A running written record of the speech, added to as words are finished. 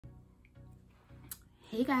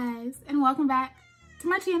Hey guys, and welcome back to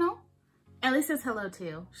my channel. Ellie says hello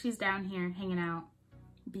too. She's down here hanging out,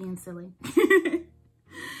 being silly.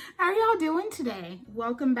 How are y'all doing today?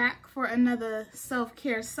 Welcome back for another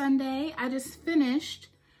self-care Sunday. I just finished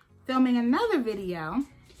filming another video.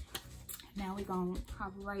 Now we're gonna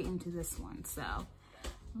hop right into this one. So,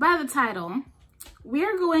 by the title,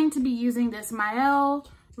 we're going to be using this Mielle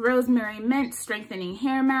Rosemary Mint Strengthening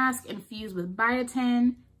Hair Mask infused with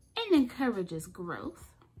biotin and encourages growth.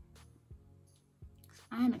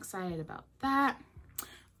 I'm excited about that.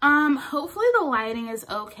 Hopefully the lighting is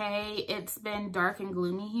okay. It's been dark and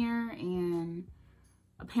gloomy here, and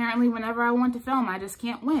apparently whenever I want to film, I just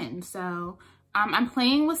can't win. So I'm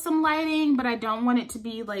playing with some lighting, but I don't want it to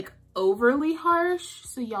be like overly harsh.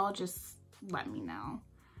 So y'all just let me know.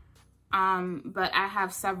 But I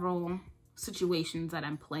have several situations that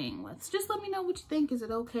I'm playing with. So just let me know what you think. Is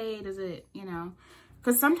it okay? Does it, you know,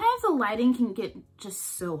 because sometimes the lighting can get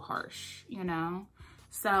just so harsh, you know?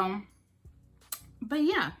 So, but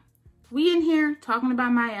yeah, we in here talking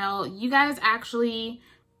about Mielle. You guys actually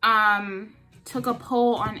took a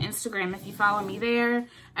poll on Instagram. If you follow me there,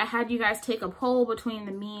 I had you guys take a poll between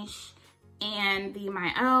the Miche and the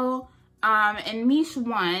Mielle. And Miche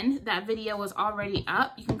won. That video was already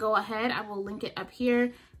up. You can go ahead. I will link it up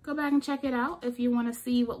here. Go back and check it out if you want to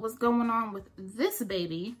see what was going on with this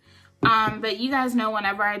baby. But you guys know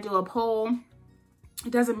whenever I do a poll,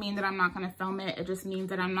 it doesn't mean that I'm not going to film it. It just means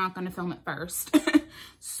that I'm not going to film it first.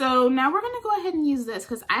 So now we're going to go ahead and use this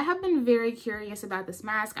because I have been very curious about this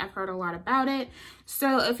mask. I've heard a lot about it.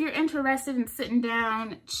 So if you're interested in sitting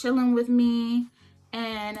down, chilling with me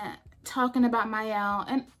and talking about Mielle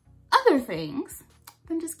and other things,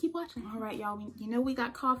 then just keep watching. All right, y'all, you know we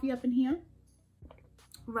got coffee up in here.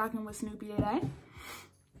 Rocking with Snoopy today.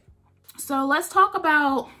 So let's talk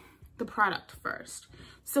about the product first.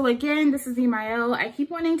 So again, this is the Mielle. I keep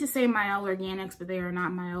wanting to say Mielle Organics, but they are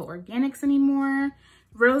not Mielle Organics anymore.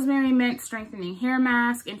 Rosemary Mint Strengthening Hair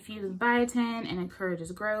Mask infused with biotin and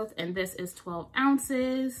encourages growth. And this is 12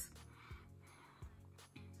 ounces.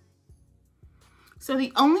 So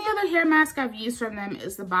the only other hair mask I've used from them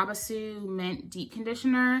is the Babasu Mint Deep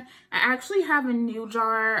Conditioner. I actually have a new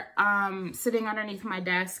jar sitting underneath my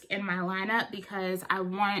desk in my lineup because I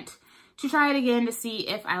want to try it again to see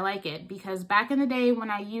if I like it. Because back in the day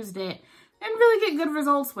when I used it, I didn't really get good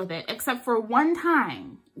results with it, except for one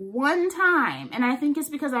time. And I think it's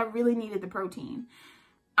because I really needed the protein.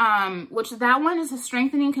 Which that one is a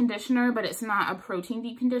strengthening conditioner, but it's not a protein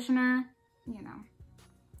deep conditioner, you know.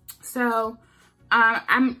 So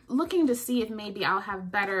I'm looking to see if maybe I'll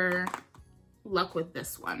have better luck with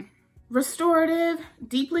this one. Restorative,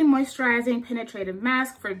 deeply moisturizing, penetrative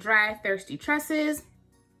mask for dry, thirsty tresses.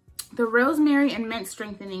 The Rosemary and Mint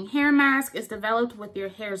Strengthening Hair Mask is developed with your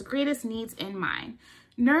hair's greatest needs in mind.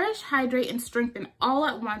 Nourish, hydrate, and strengthen all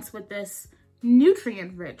at once with this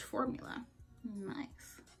nutrient-rich formula.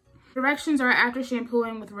 Nice. Directions are after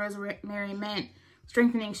shampooing with Rosemary Mint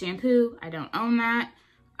Strengthening Shampoo. I don't own that.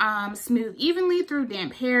 Smooth evenly through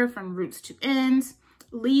damp hair from roots to ends.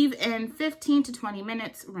 Leave in 15 to 20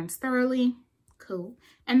 minutes. Rinse thoroughly. Cool.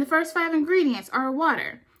 And the first 5 ingredients are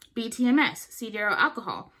water, BTMS, seed oil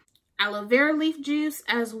alcohol, aloe vera leaf juice,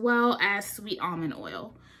 as well as sweet almond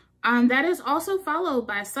oil. That is also followed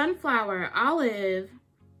by sunflower and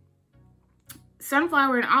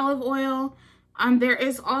olive oil. There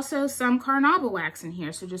is also some carnauba wax in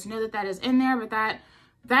here, so just know that that is in there, but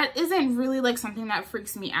that isn't really like something that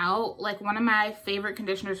freaks me out. Like one of my favorite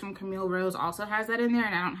conditioners from Mielle Rose also has that in there,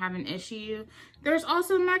 and I don't have an issue. There's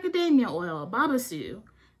also macadamia oil, Babasu.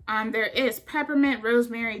 There is peppermint,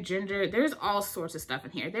 rosemary, ginger. There's all sorts of stuff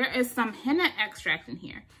in here. There is some henna extract in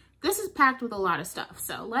here. This is packed with a lot of stuff.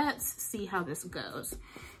 So let's see how this goes.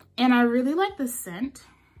 And I really like the scent.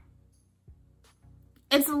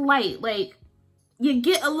 It's light. Like you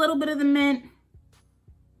get a little bit of the mint,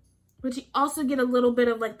 but you also get a little bit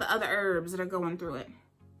of like the other herbs that are going through it.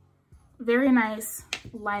 Very nice,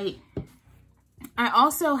 light. I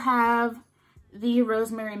also have the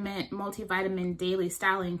Rosemary Mint Multivitamin Daily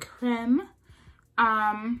Styling Creme.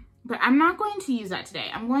 But I'm not going to use that today.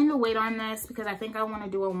 I'm going to wait on this because I think I want to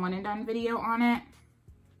do a one and done video on it.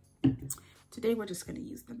 Today we're just going to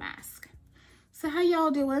use the mask. So how y'all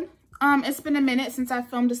doing? It's been a minute since I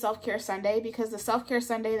filmed a self-care Sunday because the self-care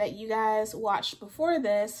Sunday that you guys watched before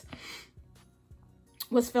this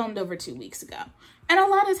was filmed over 2 weeks ago. And a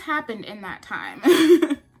lot has happened in that time.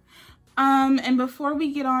 And before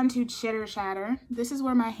we get on to chitter chatter, this is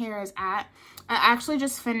where my hair is at. I actually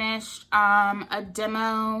just finished a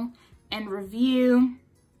demo and review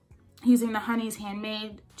using the Honey's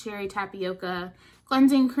Handmade Cherry Tapioca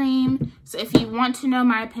cleansing cream. So if you want to know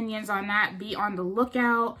my opinions on that, be on the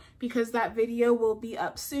lookout because that video will be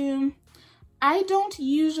up soon. I don't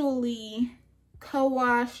usually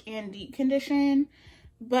co-wash and deep condition,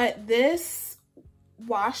 but this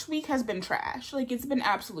wash week has been trash. Like, it's been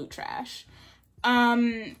absolute trash.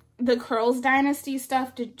 The Curls Dynasty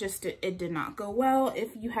stuff it did not go well.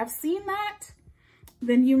 If you have seen that,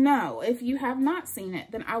 then you know. If you have not seen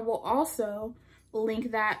it, then I will also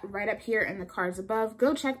link that right up here in the cards above.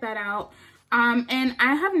 Go check that out. And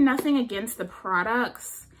I have nothing against the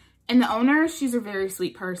products and the owner. She's a very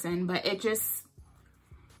sweet person, but it just,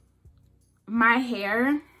 my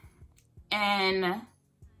hair and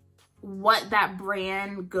what that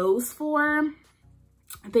brand goes for,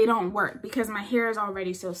 they don't work because my hair is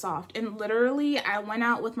already so soft. And literally, I went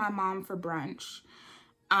out with my mom for brunch.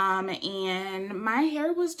 And my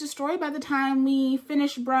hair was destroyed by the time we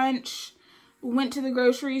finished brunch, went to the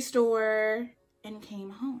grocery store, and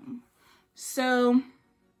came home. So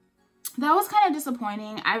that was kind of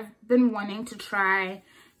disappointing. I've been wanting to try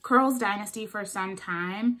Curls Dynasty for some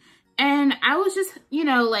time. And I was just, you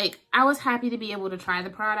know, like, I was happy to be able to try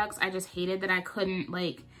the products. I just hated that I couldn't,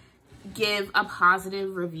 like, give a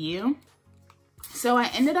positive review. So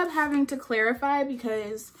I ended up having to clarify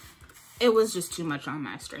because it was just too much on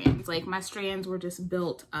my strands. Like, my strands were just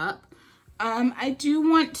built up. I do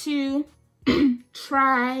want to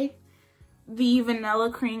try the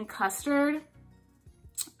vanilla cream custard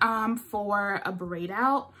for a braid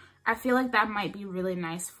out. I feel like that might be really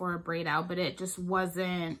nice for a braid out, but it just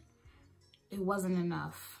wasn't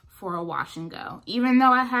enough for a wash and go. Even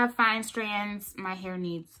though I have fine strands, my hair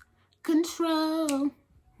needs control.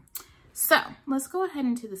 So let's go ahead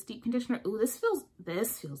into the deep conditioner. Ooh, this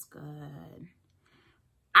feels good.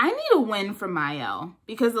 I need a win from Mielle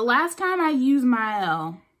because the last time I used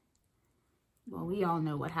Mielle, well, we all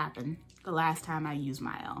know what happened the last time I used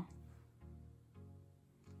Mielle.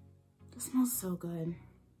 It smells so good.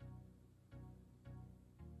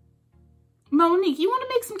 Monique, you want to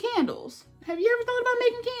make some candles? Have you ever thought about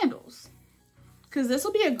making candles? Because this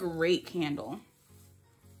will be a great candle.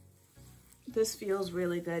 This feels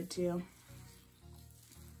really good too.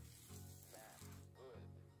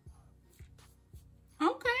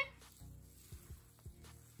 Okay.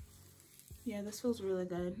 Yeah, this feels really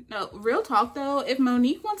good. No, real talk though, if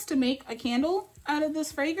Monique wants to make a candle out of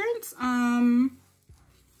this fragrance, I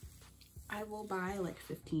will buy like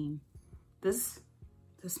 15. This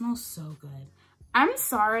smells so good. I'm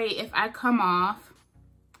sorry if I come off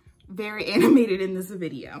very animated in this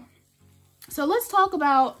video. So let's talk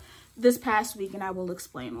about this past week and I will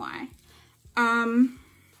explain why.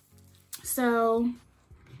 So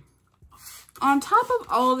on top of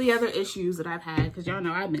all the other issues that I've had, because y'all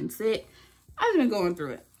know I've been sick, I've been going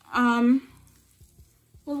through it. Well,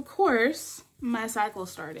 of course, my cycle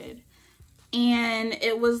started and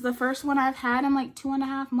it was the first one I've had in like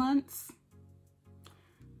 2.5 months.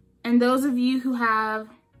 And those of you who have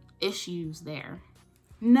issues there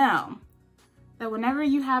know that whenever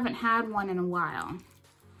you haven't had one in a while,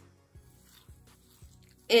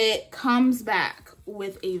 it comes back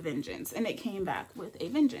with a vengeance, and it came back with a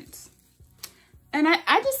vengeance. And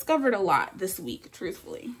I discovered a lot this week,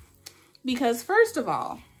 truthfully, because first of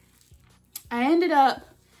all, I ended up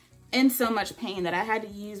in so much pain that I had to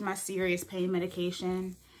use my serious pain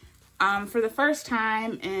medication for the first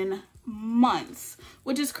time in months,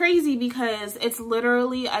 which is crazy because it's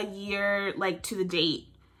literally a year, like, to the date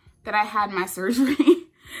that I had my surgery.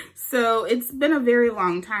 So it's been a very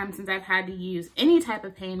long time since I've had to use any type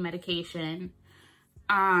of pain medication.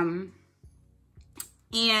 And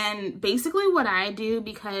basically what I do,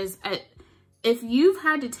 because if you've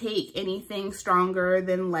had to take anything stronger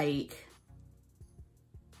than like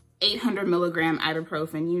 800 milligram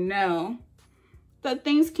ibuprofen, you know that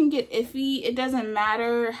things can get iffy. It doesn't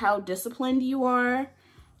matter how disciplined you are.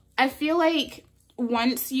 I feel like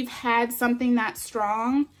once you've had something that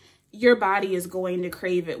strong, your body is going to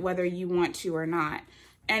crave it whether you want to or not.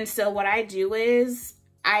 And so what I do is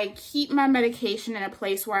I keep my medication in a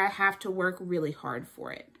place where I have to work really hard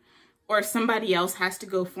for it, or somebody else has to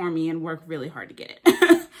go for me and work really hard to get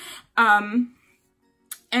it.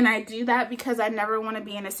 And I do that because I never want to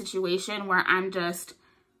be in a situation where I'm just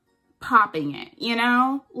popping it, you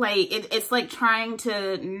know? Like, it's like trying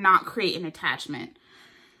to not create an attachment.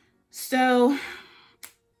 So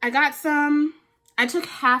I took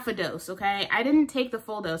half a dose, okay? I didn't take the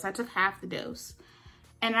full dose. I took half the dose.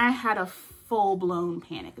 And I had a full-blown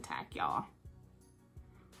panic attack, y'all.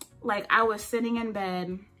 Like, I was sitting in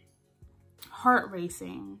bed, heart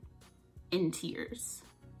racing, in tears.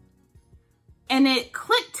 And it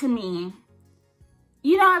clicked to me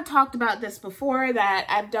you know, I've talked about this before, that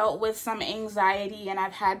I've dealt with some anxiety and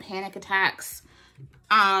I've had panic attacks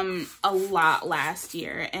a lot last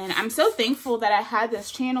year. And I'm so thankful that I had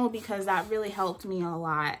this channel because that really helped me a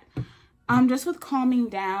lot. Just with calming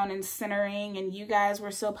down and centering, and you guys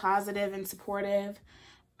were so positive and supportive.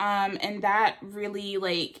 And that really,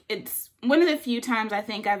 like, it's one of the few times I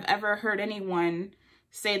think I've ever heard anyone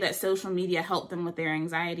say that social media helped them with their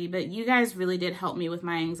anxiety, but you guys really did help me with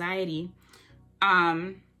my anxiety.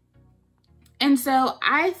 And so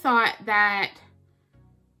I thought that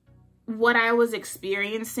what I was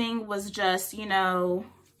experiencing was just, you know,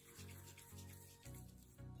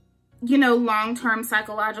 long-term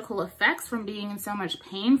psychological effects from being in so much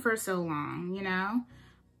pain for so long, you know?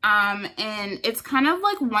 And it's kind of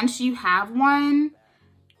like once you have one,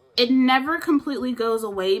 it never completely goes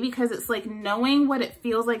away, because it's like knowing what it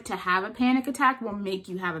feels like to have a panic attack will make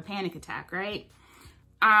you have a panic attack, right?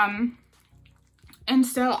 And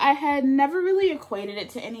so I had never really equated it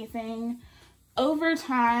to anything. Over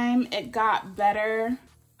time, it got better,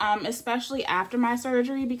 especially after my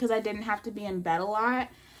surgery, because I didn't have to be in bed a lot.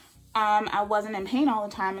 I wasn't in pain all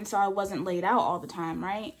the time, and so I wasn't laid out all the time,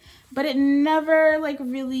 right? But it never, like,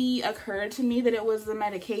 really occurred to me that it was the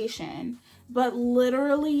medication. But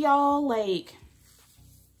literally, y'all, like,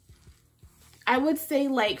 I would say,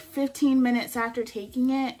 like, 15 minutes after taking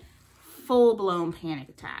it, full-blown panic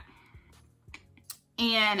attack.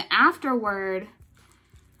 And afterward,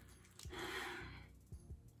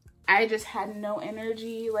 I just had no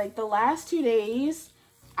energy. Like, the last 2 days,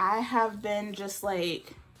 I have been just,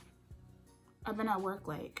 like, I've been at work,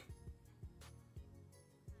 like,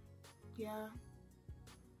 yeah.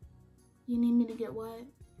 You need me to get what?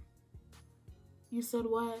 You said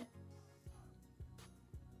what?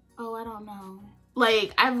 Oh, I don't know.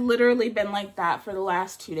 Like, I've literally been like that for the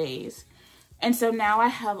last 2 days. And so now I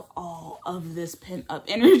have all of this pent up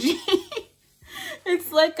energy.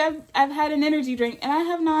 It's like I've had an energy drink, and I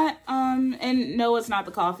have not, and no, it's not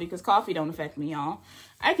the coffee, because coffee don't affect me, y'all.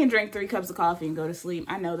 I can drink 3 cups of coffee and go to sleep.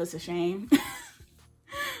 I know that's a shame.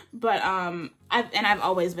 But, I've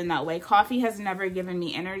always been that way. Coffee has never given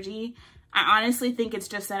me energy. I honestly think it's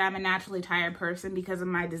just that I'm a naturally tired person because of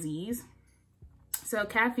my disease. So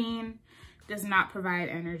caffeine does not provide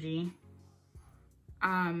energy.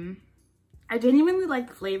 I genuinely like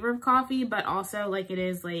the flavor of coffee, but also, like, it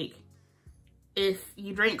is, like, if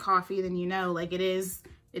you drink coffee, then you know, like, it is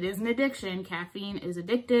an addiction. Caffeine is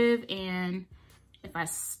addictive, and if I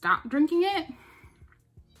stop drinking it,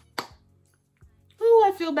 ooh,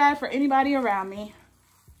 I feel bad for anybody around me.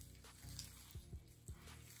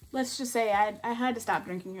 Let's just say I had to stop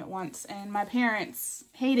drinking it once, and my parents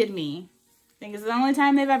hated me. I think it's the only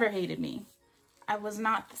time they've ever hated me. I was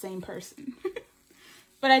not the same person.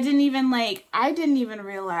 But I didn't even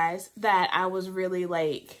realize that I was really,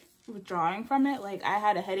 like, withdrawing from it. Like, I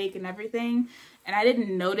had a headache and everything, and I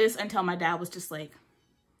didn't notice until my dad was just like,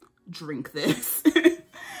 drink this.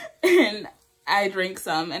 And I drank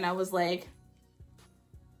some, and I was like,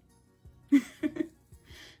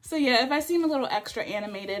 so yeah, if I seem a little extra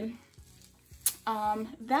animated,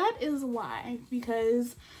 that is why,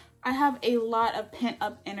 because I have a lot of pent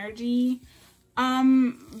up energy.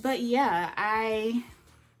 But yeah,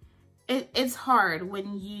 it's hard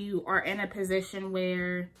when you are in a position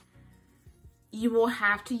where you will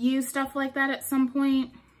have to use stuff like that at some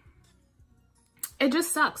point. It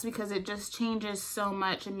just sucks because it just changes so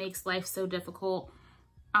much and makes life so difficult.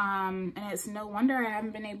 And it's no wonder I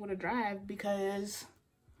haven't been able to drive, because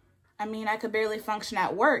I mean, I could barely function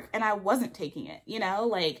at work and I wasn't taking it, you know,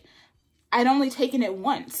 like I'd only taken it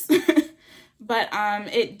once. But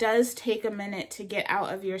it does take a minute to get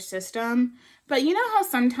out of your system. But you know how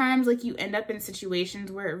sometimes, like, you end up in situations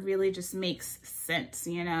where it really just makes sense,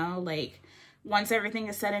 you know? Like, once everything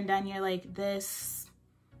is said and done, you're like, this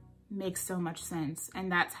makes so much sense. And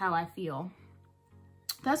that's how I feel.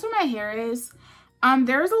 That's what my hair is.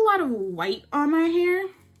 There's a lot of white on my hair.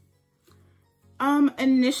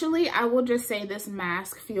 Initially, I will just say this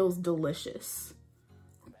mask feels delicious.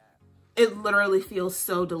 It literally feels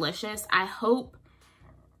so delicious. I hope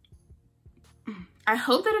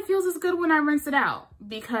that it feels as good when I rinse it out,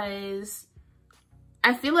 because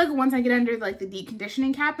I feel like once I get under, like, the deep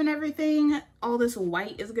conditioning cap and everything, all this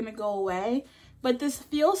white is gonna go away. But this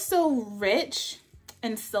feels so rich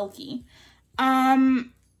and silky.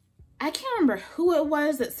 I can't remember who it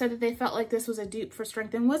was that said that they felt like this was a dupe for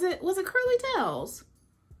Strengthen. Was it Curly Tails?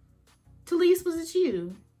 Talise, was it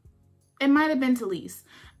you? It might have been Talise.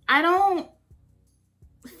 I don't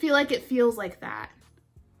feel like it feels like that.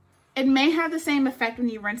 It may have the same effect when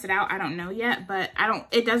you rinse it out. I don't know yet, but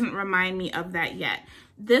it doesn't remind me of that yet.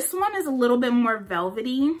 This one is a little bit more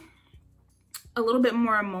velvety, a little bit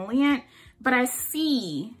more emollient, but I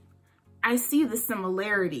see the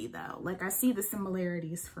similarity though. Like I see the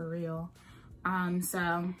similarities for real.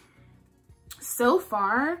 So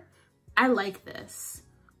far, I like this.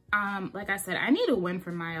 Like I said, I need a win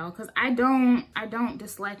for Mielle because I don't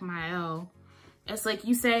dislike Mielle. It's like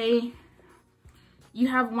you say, you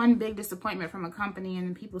have one big disappointment from a company and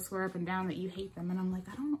then people swear up and down that you hate them. And I'm like,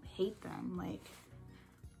 I don't hate them. Like,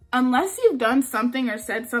 unless you've done something or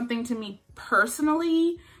said something to me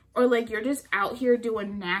personally, or like you're just out here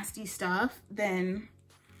doing nasty stuff, then,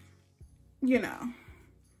 you know,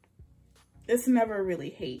 it's never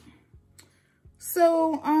really hate.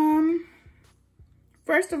 So,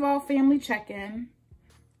 first of all, family check-in.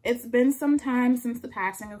 It's been some time since the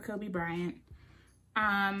passing of Kobe Bryant.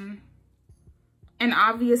 And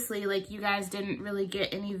obviously, like, you guys didn't really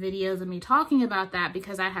get any videos of me talking about that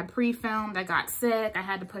because I had pre-filmed, I got sick, I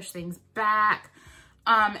had to push things back.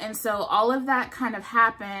 And so all of that kind of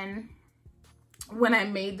happened when I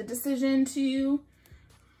made the decision to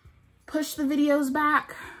push the videos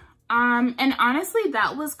back. And honestly,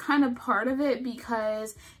 that was kind of part of it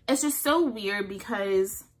because it's just so weird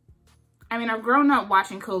because, I mean, I've grown up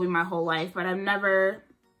watching Kobe my whole life, but I've never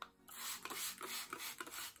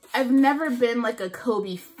been like a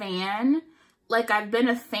Kobe fan. Like I've been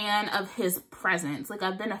a fan of his presence. Like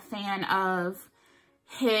I've been a fan of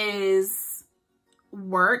his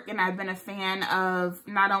work, and I've been a fan of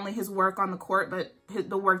not only his work on the court, but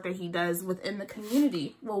the work that he does within the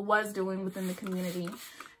community, well, was doing within the community.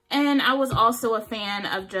 And I was also a fan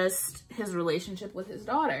of just his relationship with his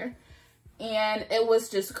daughter. And it was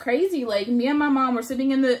just crazy. Like, me and my mom were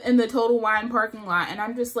sitting in the Total Wine parking lot, and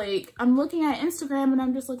I'm just like, I'm looking at Instagram and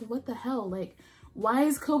I'm just like, what the hell? Like, why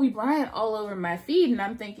is Kobe Bryant all over my feed? And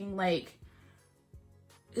I'm thinking like,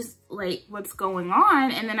 is like, what's going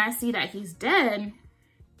on? And then I see that he's dead.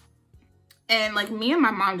 And like, me and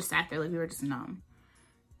my mom just sat there like we were just numb.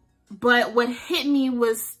 But what hit me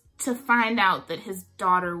was to find out that his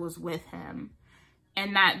daughter was with him.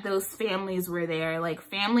 And that those families were there. Like,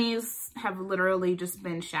 families have literally just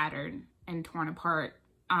been shattered and torn apart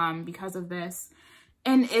because of this.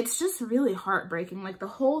 And it's just really heartbreaking. Like, the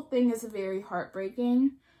whole thing is very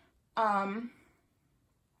heartbreaking. I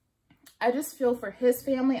just feel for his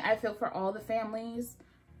family. I feel for all the families.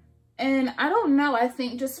 And I don't know. I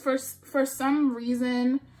think just for some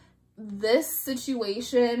reason, this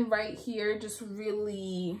situation right here just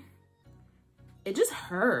really... it just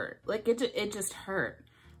hurt. Like, it just hurt.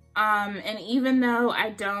 And even though I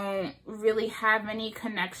don't really have any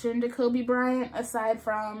connection to Kobe Bryant, aside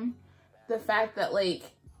from the fact that, like,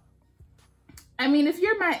 I mean, if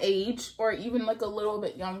you're my age or even like a little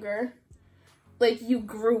bit younger, like, you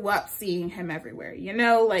grew up seeing him everywhere, you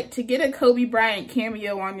know? Like, to get a Kobe Bryant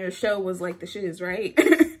cameo on your show was like the shiz, right?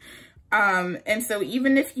 And so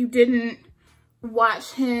even if you didn't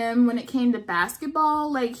watch him when it came to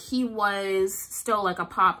basketball, like, he was still like a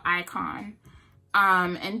pop icon,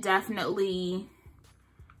 and definitely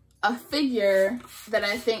a figure that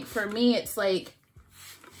I think for me, it's like,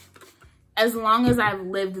 as long as I've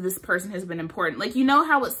lived, this person has been important. Like, you know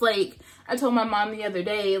how it's like, I told my mom the other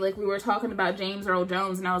day, like, we were talking about James Earl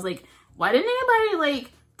Jones, and I was like, why didn't anybody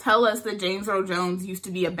like tell us that James Earl Jones used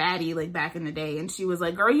to be a baddie, like, back in the day? And she was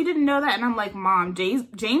like, girl, you didn't know that? And I'm like, Mom,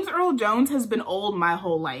 James Earl Jones has been old my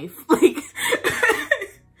whole life. Like,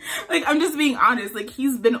 like, I'm just being honest. Like,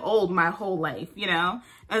 he's been old my whole life, you know?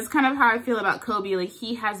 That's kind of how I feel about Kobe. Like,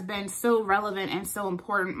 he has been so relevant and so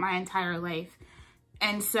important my entire life.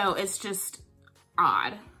 And so it's just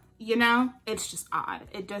odd, you know? It's just odd.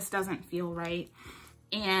 It just doesn't feel right.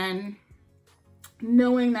 And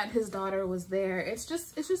knowing that his daughter was there, it's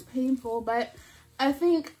just painful. But I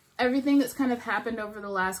think everything that's kind of happened over the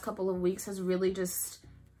last couple of weeks has really just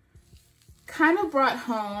kind of brought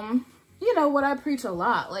home, you know, what I preach a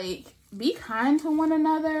lot. Like, be kind to one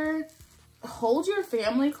another, hold your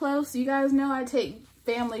family close. You guys know I take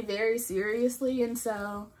family very seriously, and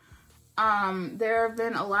so there have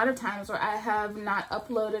been a lot of times where I have not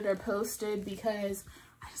uploaded or posted because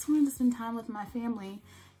I just wanted to spend time with my family.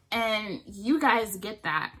 And you guys get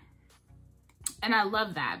that. And I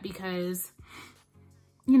love that because,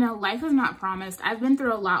 you know, life is not promised. I've been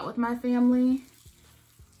through a lot with my family.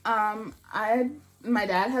 My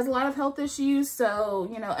dad has a lot of health issues, so,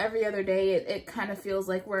 you know, every other day it kind of feels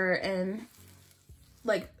like we're in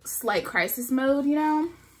like slight crisis mode, you know?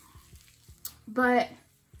 But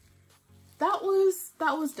that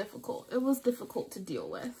was difficult. It was difficult to deal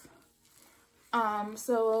with.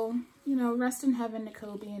 So, you know, rest in heaven to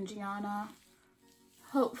Kobe and Gianna.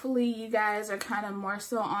 Hopefully you guys are kind of more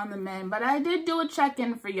so on the mend. But I did do a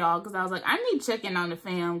check-in for y'all because I was like, I need check-in on the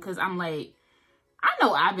fam because I'm like, I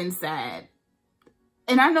know I've been sad.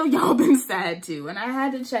 And I know y'all been sad too. And I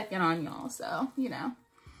had to check in on y'all. So, you know.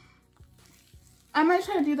 I might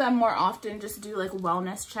try to do that more often. Just do like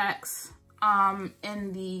wellness checks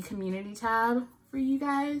in the community tab for you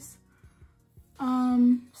guys.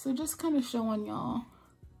 So just kind of showing y'all.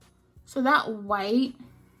 So that white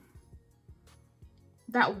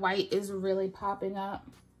is really popping up.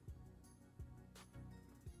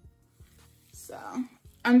 So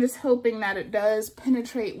I'm just hoping that it does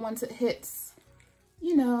penetrate once it hits,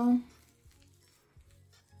 you know,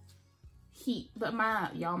 heat. But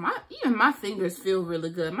even my fingers feel really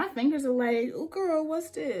good. My fingers are like, oh girl, what's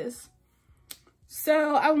this?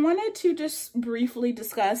 So I wanted to just briefly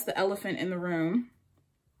discuss the elephant in the room,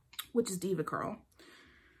 which is Diva Curl.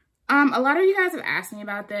 A lot of you guys have asked me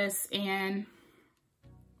about this, and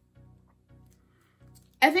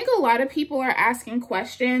I think a lot of people are asking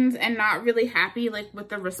questions and not really happy like with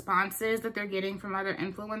the responses that they're getting from other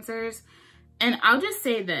influencers. And I'll just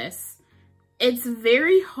say this. It's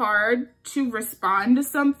very hard to respond to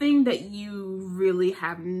something that you really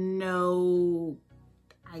have no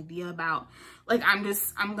idea about. Like, I'm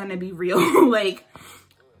gonna be real. Like,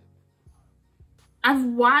 I've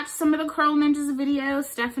watched some of the Curl Ninjas videos,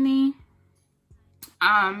 Stephanie.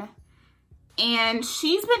 And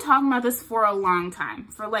she's been talking about this for a long time,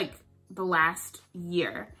 for like the last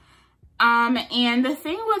year. And the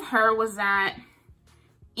thing with her was that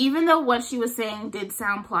even though what she was saying did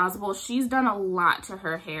sound plausible, she's done a lot to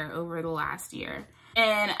her hair over the last year.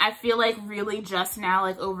 And I feel like really just now,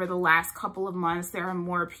 like over the last couple of months, there are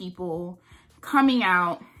more people coming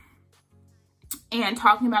out and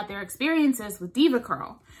talking about their experiences with Diva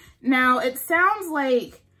Curl. Now, it sounds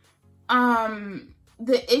like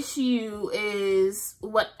the issue is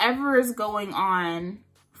whatever is going on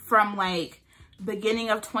from like beginning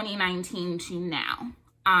of 2019 to now.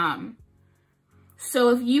 So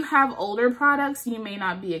if you have older products, you may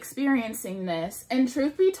not be experiencing this. And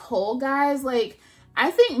truth be told, guys, like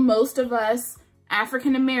I think most of us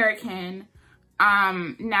African-American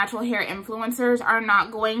natural hair influencers are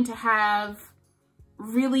not going to have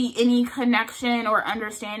really any connection or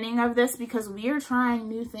understanding of this because we are trying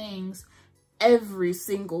new things every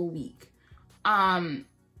single week.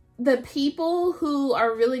 The people who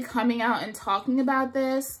are really coming out and talking about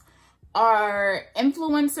this are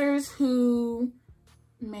influencers who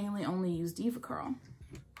mainly only use Diva Curl.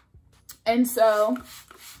 And so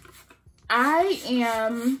I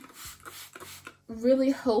am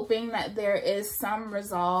really hoping that there is some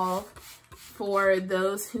resolve for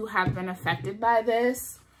those who have been affected by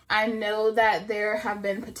this. I know that there have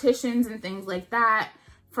been petitions and things like that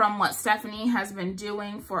from what Stephanie has been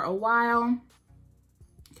doing for a while.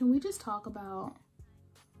 Can we just talk about,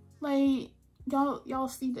 like, y'all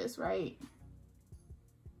see this, right?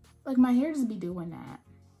 Like, my hair just be doing that.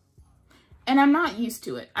 And I'm not used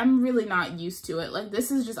to it. I'm really not used to it. Like,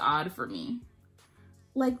 this is just odd for me.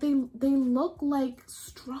 Like, they look like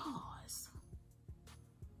straws.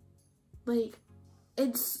 Like,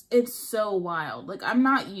 it's so wild. Like, I'm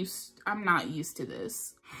not used to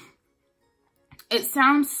this. It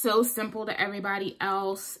sounds so simple to everybody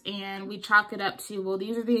else, and we chalk it up to, well,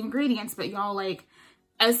 these are the ingredients, but y'all, like,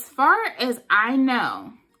 as far as I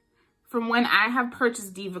know, from when I have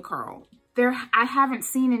purchased Diva Curl, I haven't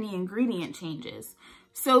seen any ingredient changes.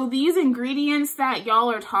 So these ingredients that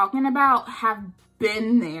y'all are talking about have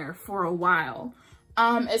been there for a while.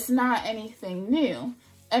 It's not anything new.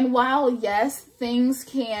 And while, yes, things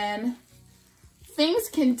can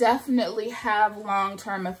definitely have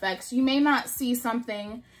long-term effects. You may not see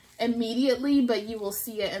something immediately, but you will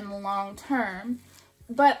see it in the long term.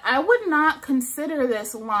 But I would not consider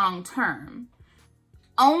this long-term,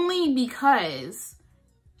 only because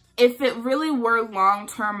if it really were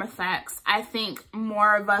long-term effects, I think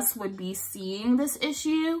more of us would be seeing this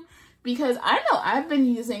issue, because I know I've been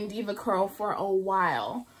using Diva Curl for a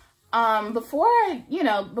while. Before I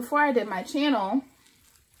did my channel,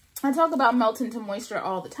 I talk about melt into moisture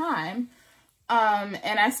all the time,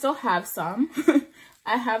 and I still have some.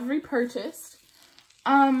 I have repurchased,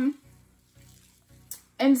 and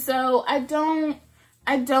so I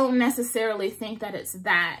don't necessarily think that it's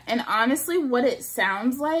that. And honestly, what it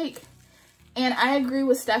sounds like, and I agree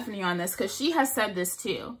with Stephanie on this because she has said this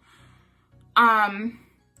too,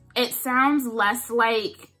 it sounds less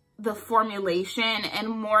like the formulation and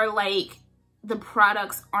more like the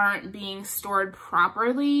products aren't being stored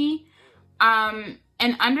properly. And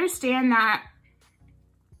understand that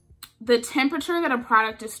the temperature that a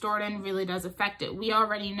product is stored in really does affect it. We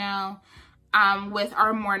already know with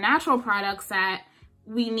our more natural products that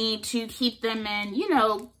we need to keep them in, you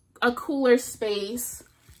know, a cooler space,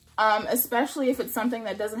 especially if it's something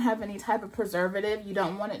that doesn't have any type of preservative. You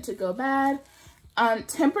don't want it to go bad.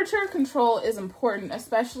 Temperature control is important,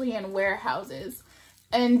 especially in warehouses.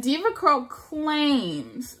 And DevaCurl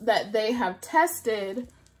claims that they have tested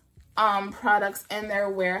products in their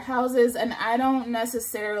warehouses, and I don't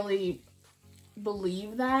necessarily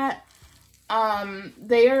believe that.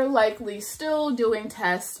 They are likely still doing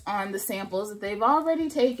tests on the samples that they've already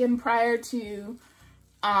taken prior to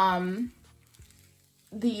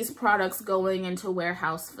these products going into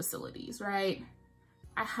warehouse facilities, right?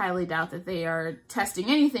 I highly doubt that they are testing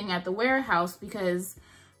anything at the warehouse, because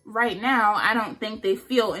right now I don't think they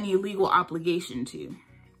feel any legal obligation to.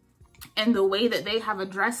 And the way that they have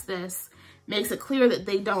addressed this makes it clear that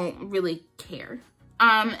they don't really care.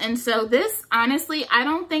 And so this, honestly, I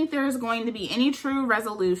don't think there's going to be any true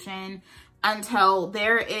resolution until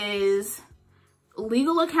there is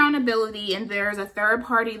legal accountability and there's a third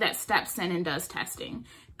party that steps in and does testing.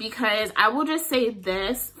 Because I will just say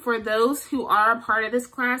this, for those who are a part of this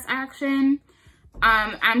class action,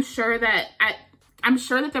 I'm sure that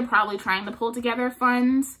they're probably trying to pull together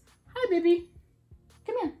funds. Hi, baby.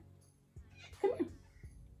 Come here. Come here.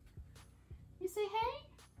 You say hey?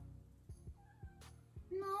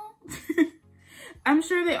 No. I'm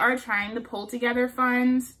sure they are trying to pull together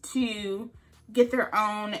funds to get their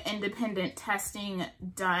own independent testing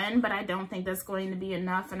done, but I don't think that's going to be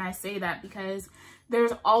enough. And I say that because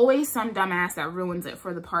there's always some dumbass that ruins it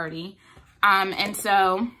for the party. And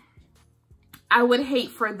so I would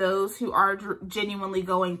hate for those who are genuinely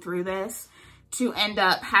going through this to end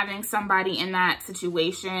up having somebody in that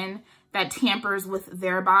situation that tampers with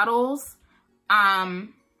their bottles to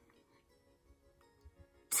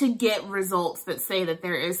get results that say that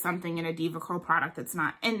there is something in a DevaCurl product that's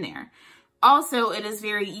not in there. Also, it is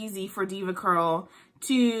very easy for DevaCurl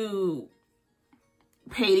to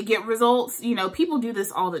pay to get results. You know, people do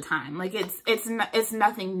this all the time. Like, it's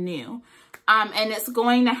nothing new. And it's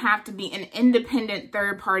going to have to be an independent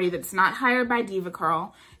third party that's not hired by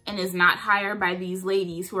DevaCurl and is not hired by these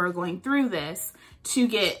ladies who are going through this to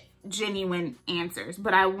get genuine answers.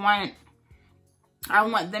 But I want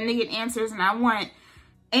them to get answers, and I want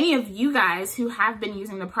any of you guys who have been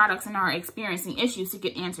using the products and are experiencing issues to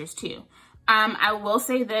get answers too. I will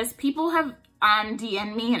say this, people have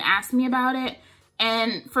DM'd me and asked me about it,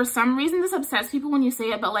 and for some reason this upsets people when you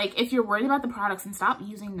say it, but like, if you're worried about the products, then stop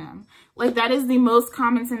using them. Like, that is the most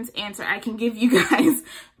common sense answer I can give you guys.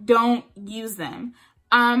 Don't use them.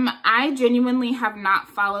 I genuinely have not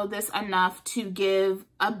followed this enough to give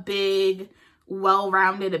a big,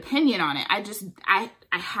 well-rounded opinion on it. I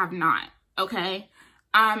have not, okay?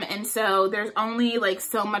 And so there's only like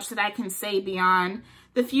so much that I can say beyond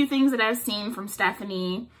the few things that I've seen from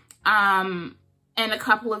Stephanie, and a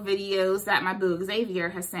couple of videos that my boo Xavier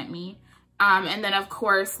has sent me. And then of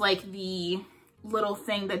course, like the little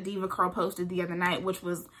thing that DevaCurl posted the other night, which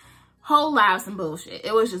was whole loud some bullshit.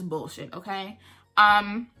 It was just bullshit, okay?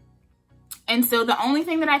 And so the only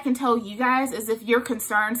thing that I can tell you guys is, if you're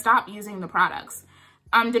concerned, stop using the products.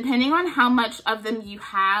 Depending on how much of them you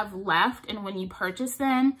have left and when you purchase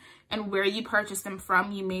them and where you purchase them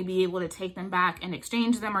from, you may be able to take them back and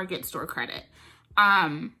exchange them or get store credit.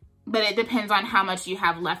 But it depends on how much you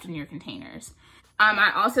have left in your containers.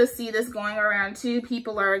 I also see this going around too.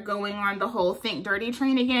 People are going on the whole Think Dirty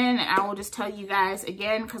train again. And I will just tell you guys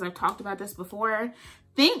again, because I've talked about this before,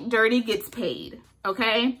 Think Dirty gets paid,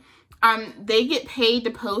 okay? They get paid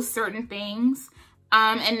to post certain things.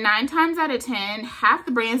 And 9 times out of 10, half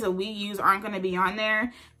the brands that we use aren't going to be on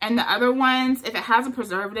there. And the other ones, if it has a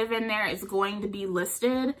preservative in there, it's going to be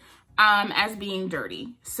listed as being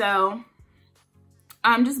dirty. So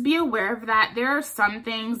just be aware of that. There are some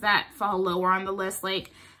things that fall lower on the list, like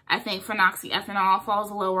I think phenoxyethanol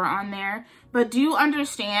falls lower on there. But do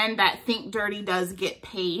understand that Think Dirty does get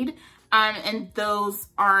paid. And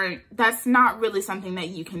that's not really something that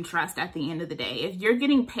you can trust at the end of the day. If you're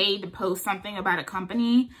getting paid to post something about a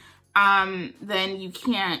company, then you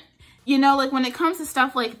can't, you know, like when it comes to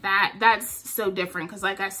stuff like that, that's so different. Cause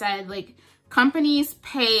like I said, like companies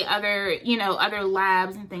pay other, you know, other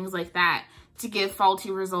labs and things like that to give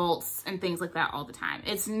faulty results and things like that all the time.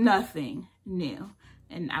 It's nothing new.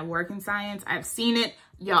 And I work in science. I've seen it.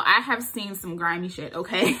 Y'all, I have seen some grimy shit,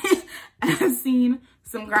 okay? I've seen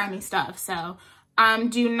some grimy stuff. So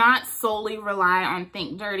do not solely rely on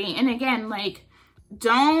Think Dirty. And again, like,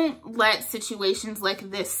 don't let situations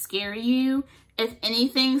like this scare you If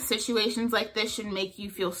anything, situations like this should make you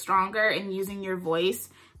feel stronger in using your voice.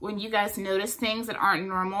 When you guys notice things that aren't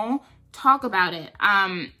normal, talk about it.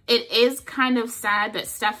 It is kind of sad that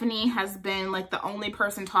Stephanie has been like the only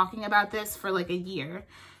person talking about this for like a year.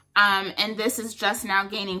 And this is just now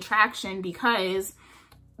gaining traction because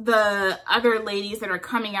the other ladies that are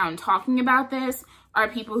coming out and talking about this are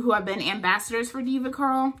people who have been ambassadors for Diva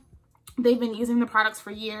Curl. They've been using the products for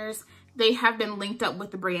years. They have been linked up with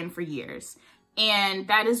the brand for years. And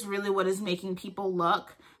that is really what is making people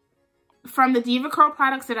look. From the Diva Curl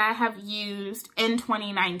products that I have used in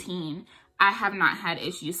 2019, I have not had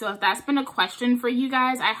issues. So if that's been a question for you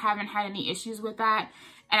guys, I haven't had any issues with that.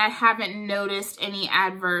 And I haven't noticed any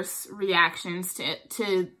adverse reactions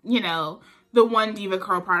to you know, the one Diva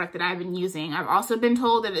Curl product that I've been using. I've also been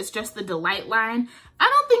told that it's just the Delight line. I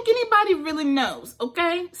don't think anybody really knows,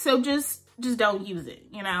 okay? So just don't use it,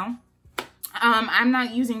 you know? I'm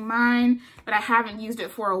not using mine, but I haven't used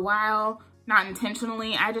it for a while. Not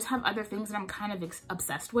intentionally. I just have other things that I'm kind of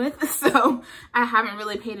obsessed with. So I haven't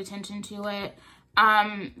really paid attention to it.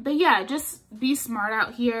 But yeah, just be smart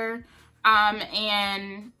out here.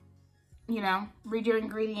 And, you know, read your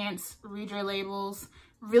ingredients, read your labels.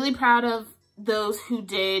 Really proud of those who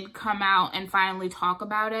did come out and finally talk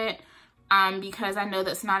about it. Because I know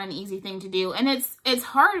that's not an easy thing to do. And it's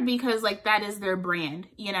hard because like that is their brand,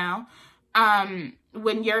 you know?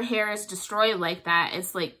 When your hair is destroyed like that,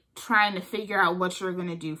 it's like trying to figure out what you're going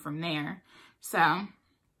to do from there. So I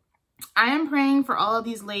am praying for all of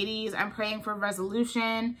these ladies. I'm praying for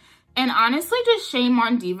resolution, and honestly, just shame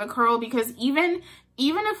on Diva Curl, because even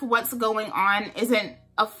if what's going on isn't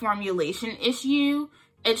a formulation issue,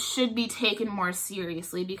 it should be taken more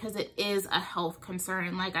seriously because it is a health concern.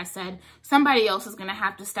 And like I said, somebody else is going to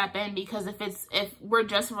have to step in, because if we're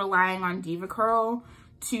just relying on Diva Curl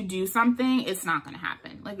to do something, it's not going to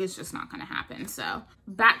happen. Like, it's just not going to happen. So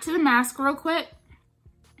back to the mask real quick.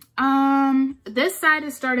 This side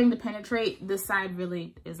is starting to penetrate. This side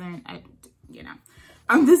really isn't. You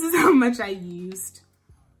know, this is how much I used.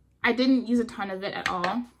 I didn't use a ton of it at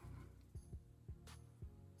all.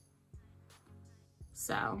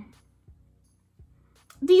 So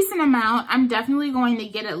decent amount. I'm definitely going to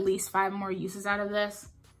get at least 5 more uses out of this.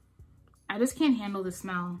 I just can't handle the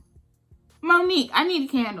smell. Monique, I need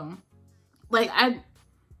a candle. Like,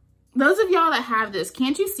 those of y'all that have this,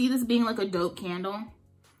 can't you see this being like a dope candle?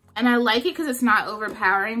 And I like it because it's not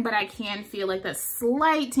overpowering, but I can feel like that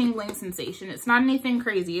slight tingling sensation. It's not anything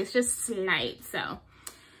crazy, it's just slight. So,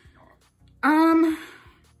 I'm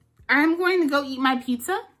going to go eat my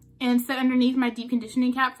pizza and sit underneath my deep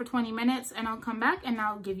conditioning cap for 20 minutes, and I'll come back and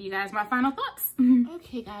I'll give you guys my final thoughts.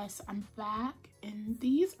 Okay guys, I'm back, and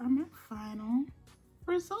these are my final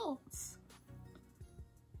results.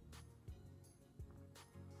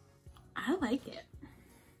 I like it.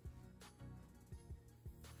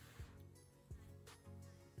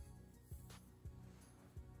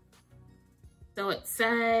 So it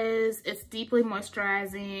says it's deeply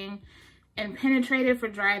moisturizing and penetrated for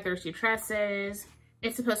dry, thirsty tresses.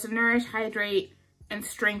 It's supposed to nourish, hydrate, and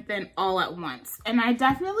strengthen all at once. And I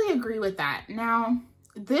definitely agree with that. Now,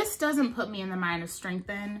 this doesn't put me in the mind of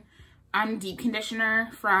strengthen. Deep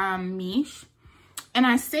conditioner from Mielle. And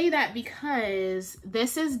I say that because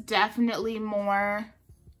this is definitely more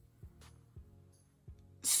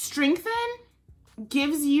strengthen,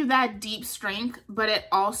 gives you that deep strength, but it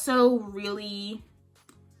also really,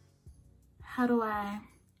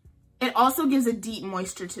 it also gives a deep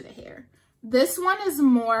moisture to the hair. This one is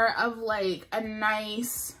more of like a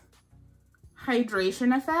nice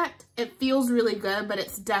hydration effect. It feels really good, but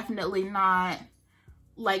it's definitely not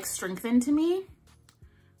like strengthen to me.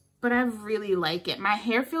 But I really like it. My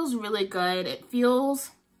hair feels really good. It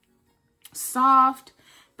feels soft,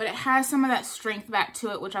 but it has some of that strength back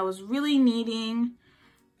to it, which I was really needing.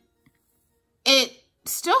 It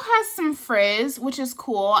still has some frizz, which is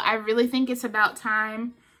cool. I really think it's about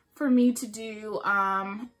time for me to do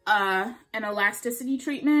an elasticity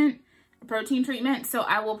treatment, a protein treatment. So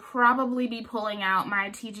I will probably be pulling out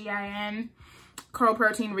my TGIN Curl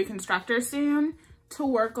Protein Reconstructor soon to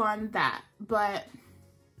work on that. But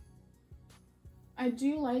I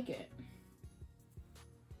do like it.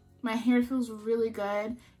 My hair feels really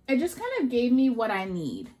good. It just kind of gave me what I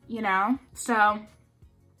need, you know? So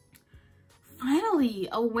finally,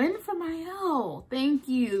 a win for Mielle. Thank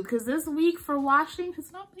you. Because this week for washing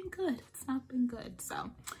has not been good. It's not been good.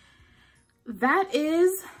 So that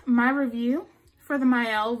is my review for the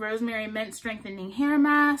Mielle Rosemary Mint Strengthening Hair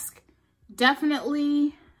Mask.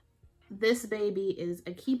 Definitely, this baby is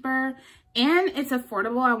a keeper. And it's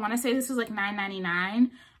affordable. I want to say this was like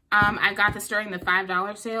 $9.99. I got this during the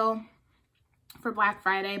 $5 sale. for Black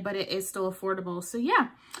Friday, but it is still affordable. So yeah,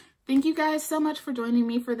 thank you guys so much for joining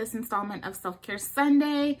me for this installment of Self-Care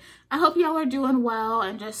Sunday. I hope y'all are doing well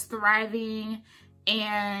and just thriving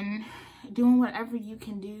and doing whatever you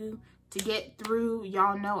can do to get through.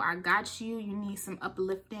 Y'all know I got you. You need some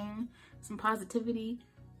uplifting, some positivity.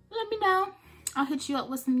 Let me know. I'll hit you up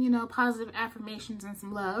with some, you know, positive affirmations and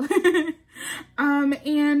some love.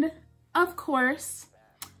 And of course,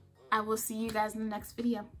 I will see you guys in the next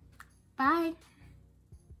video. Bye.